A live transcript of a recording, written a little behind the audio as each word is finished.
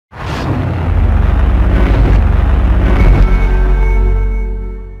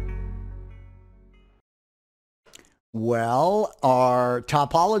Well, our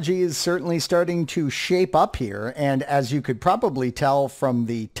topology is certainly starting to shape up here, and as you could probably tell from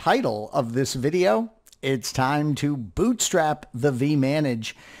the title of this video, it's time to bootstrap the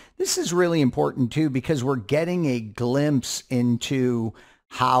vManage. This is really important too because we're getting a glimpse into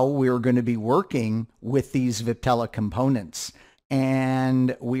how we're going to be working with these Viptela components,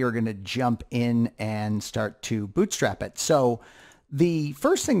 and we are going to jump in and start to bootstrap it. So the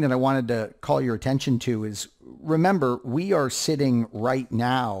first thing that I wanted to call your attention to is, remember, we are sitting right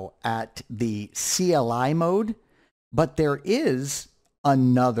now at the CLI mode, but there is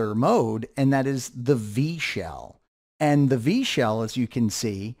another mode, and that is the V shell. And the V shell, as you can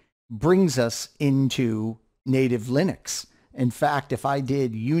see, brings us into native Linux. In fact, if I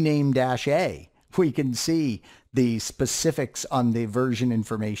did uname-a, we can see the specifics on the version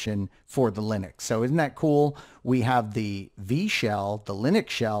information for the Linux. So isn't that cool? We have the V shell, the Linux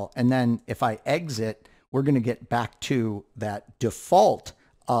shell, and then if I exit, we're going to get back to that default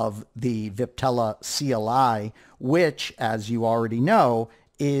of the Viptela CLI, which, as you already know,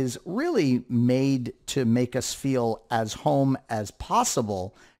 is really made to make us feel as home as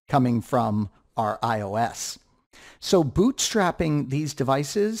possible coming from our iOS. So bootstrapping these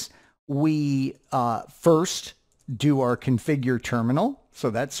devices, we first do our configure terminal. So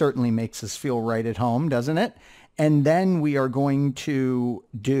that certainly makes us feel right at home, doesn't it? And then we are going to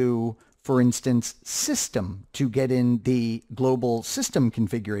do, for instance, system to get in the global system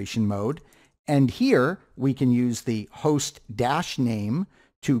configuration mode. And here we can use the host dash name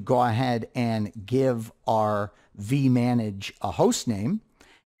to go ahead and give our vManage a host name.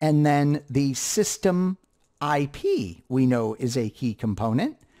 And then the system IP we know is a key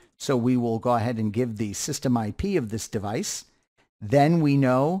component. So we will go ahead and give the system IP of this device. Then we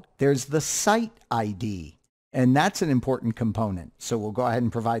know there's the site ID, and that's an important component. So we'll go ahead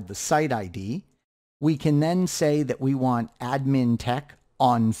and provide the site ID. We can then say that we want admin tech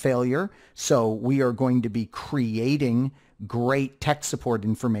on failure. So we are going to be creating great tech support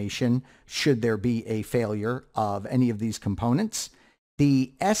information should there be a failure of any of these components.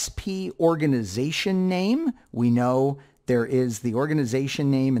 The SP organization name, we know there is the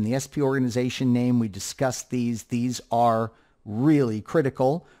organization name and the SP organization name. We discussed these. These are really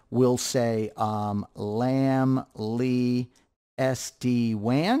critical. We'll say Lammle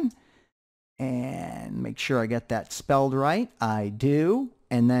SD-WAN and make sure I get that spelled right. I do.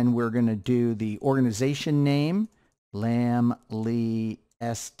 And then we're going to do the organization name, Lammle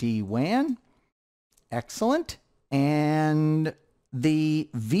SD-WAN. Excellent. And the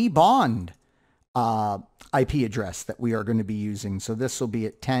vBond IP address that we are going to be using. So this will be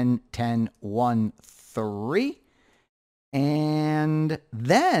at 10.10.1.3. And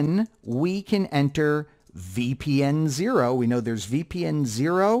then we can enter VPN 0. We know there's VPN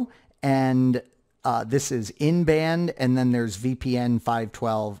 0 and this is in band, and then there's VPN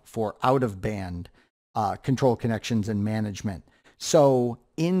 512 for out of band control connections and management. So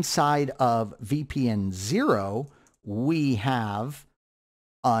inside of VPN 0, we have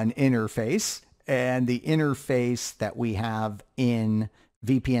an interface, and the interface that we have in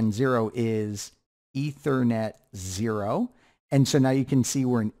VPN 0 is Ethernet 0. And so now you can see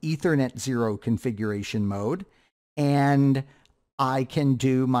we're in Ethernet 0 configuration mode, and I can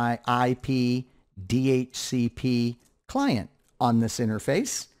do my IP DHCP client on this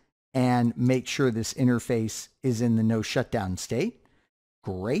interface and make sure this interface is in the no shutdown state.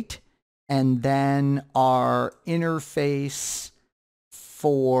 Great. And then our interface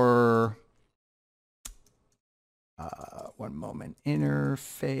for, one moment,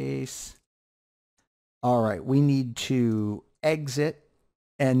 interface. All right, we need to exit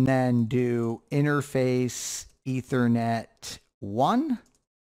and then do interface Ethernet 1.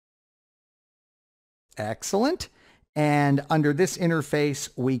 Excellent. And under this interface,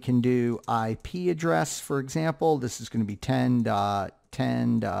 we can do IP address, for example. This is going to be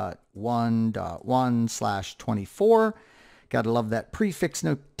 10.10.1.1/24. Got to love that prefix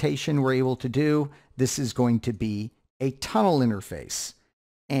notation we're able to do. This is going to be a tunnel interface.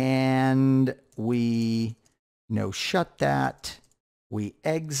 And we no shut that. We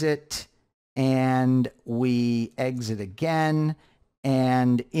exit and we exit again.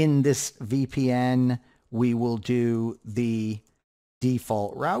 And in this VPN, we will do the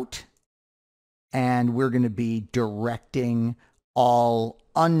default route. And we're going to be directing all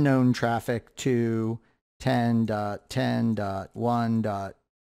unknown traffic to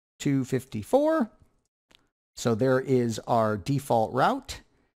 10.10.1.254. So there is our default route.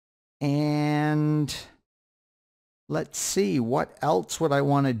 And let's see, what else would I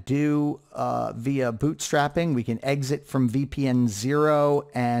want to do via bootstrapping? We can exit from VPN 0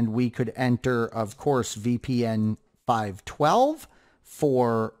 and we could enter, of course, VPN 512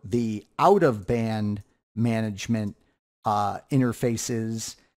 for the out-of-band management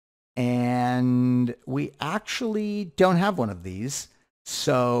interfaces. And we actually don't have one of these.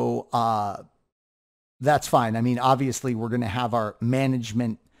 So that's fine. I mean, obviously, we're going to have our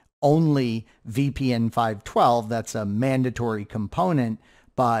management only VPN 512. That's a mandatory component.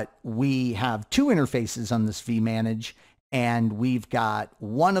 But we have two interfaces on this vManage, and we've got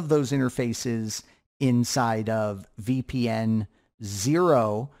one of those interfaces inside of VPN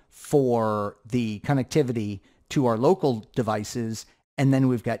 0 for the connectivity to our local devices. And then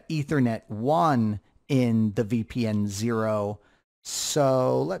we've got Ethernet 1 in the VPN 0.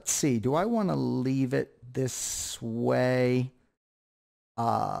 So let's see. Do I want to leave it this way?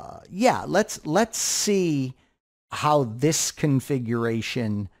 Yeah, let's see how this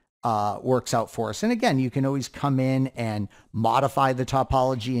configuration works out for us. And again, you can always come in and modify the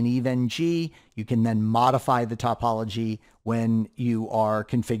topology in EVE-NG. You can then modify the topology when you are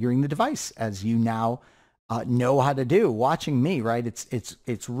configuring the device, as you now know how to do. Watching me, right?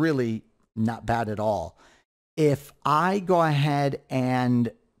 It's really not bad at all. If I go ahead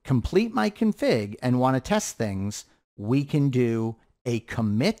and complete my config and want to test things, we can do a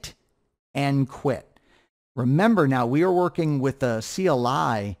commit and quit. Remember, now we are working with a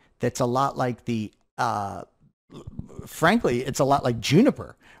CLI that's a lot like the, frankly, it's a lot like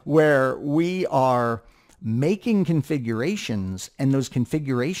Juniper, where we are making configurations, and those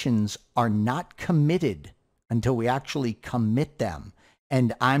configurations are not committed until we actually commit them.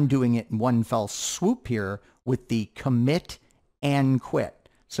 And I'm doing it in one fell swoop here with the commit and quit.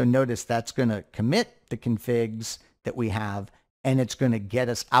 So notice that's going to commit the configs that we have, and it's going to get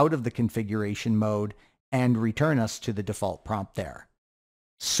us out of the configuration mode and return us to the default prompt there.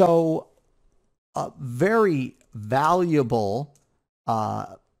 So a very valuable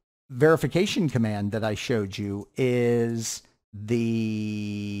verification command that I showed you is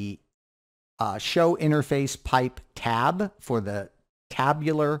the show interface pipe tab for the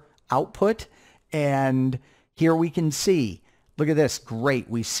tabular output. And here we can see, look at this, great.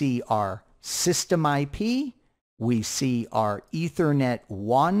 We see our system IP, we see our Ethernet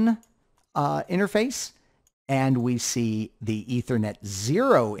 1 interface, and we see the Ethernet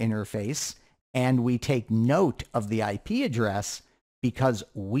 0 interface, and we take note of the IP address because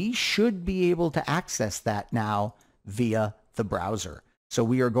we should be able to access that now via the browser. So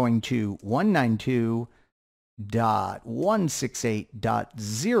we are going to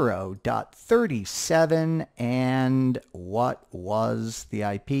 192.168.0.37, and what was the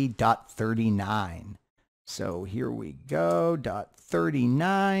IP? .39. So here we go,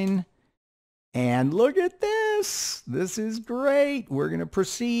 .39. And look at this. This is great. We're going to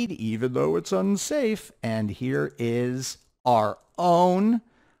proceed even though it's unsafe. And here is our own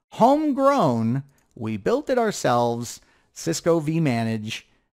homegrown, we built it ourselves, Cisco vManage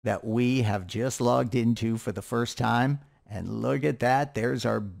that we have just logged into for the first time. And look at that. There's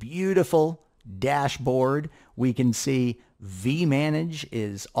our beautiful dashboard. We can see vManage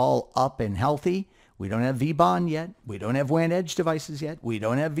is all up and healthy. We don't have vBond yet. We don't have WAN Edge devices yet. We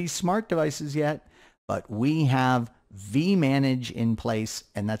don't have vSmart devices yet. But we have vManage in place,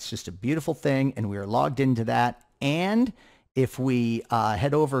 and that's just a beautiful thing. And we are logged into that. And if we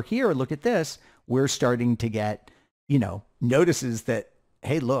head over here, look at this, we're starting to get, notices that,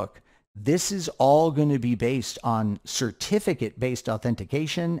 hey, look, this is all going to be based on certificate-based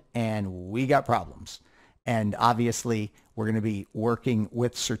authentication, and we got problems. And obviously, we're going to be working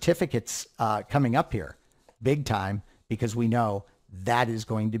with certificates coming up here big time, because we know that is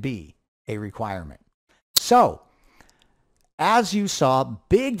going to be a requirement. So, as you saw,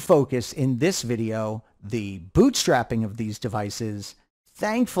 big focus in this video, the bootstrapping of these devices.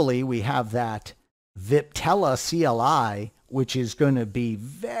 Thankfully, we have that Viptela CLI, which is going to be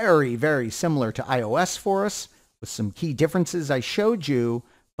very, very similar to iOS for us, with some key differences I showed you,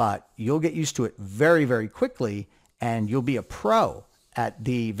 but you'll get used to it very, very quickly, and you'll be a pro at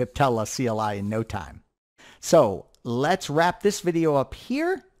the Viptela CLI in no time. So let's wrap this video up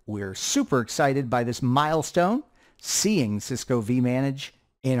here. We're super excited by this milestone, seeing Cisco vManage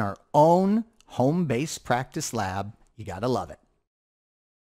in our own home-based practice lab. You gotta love it.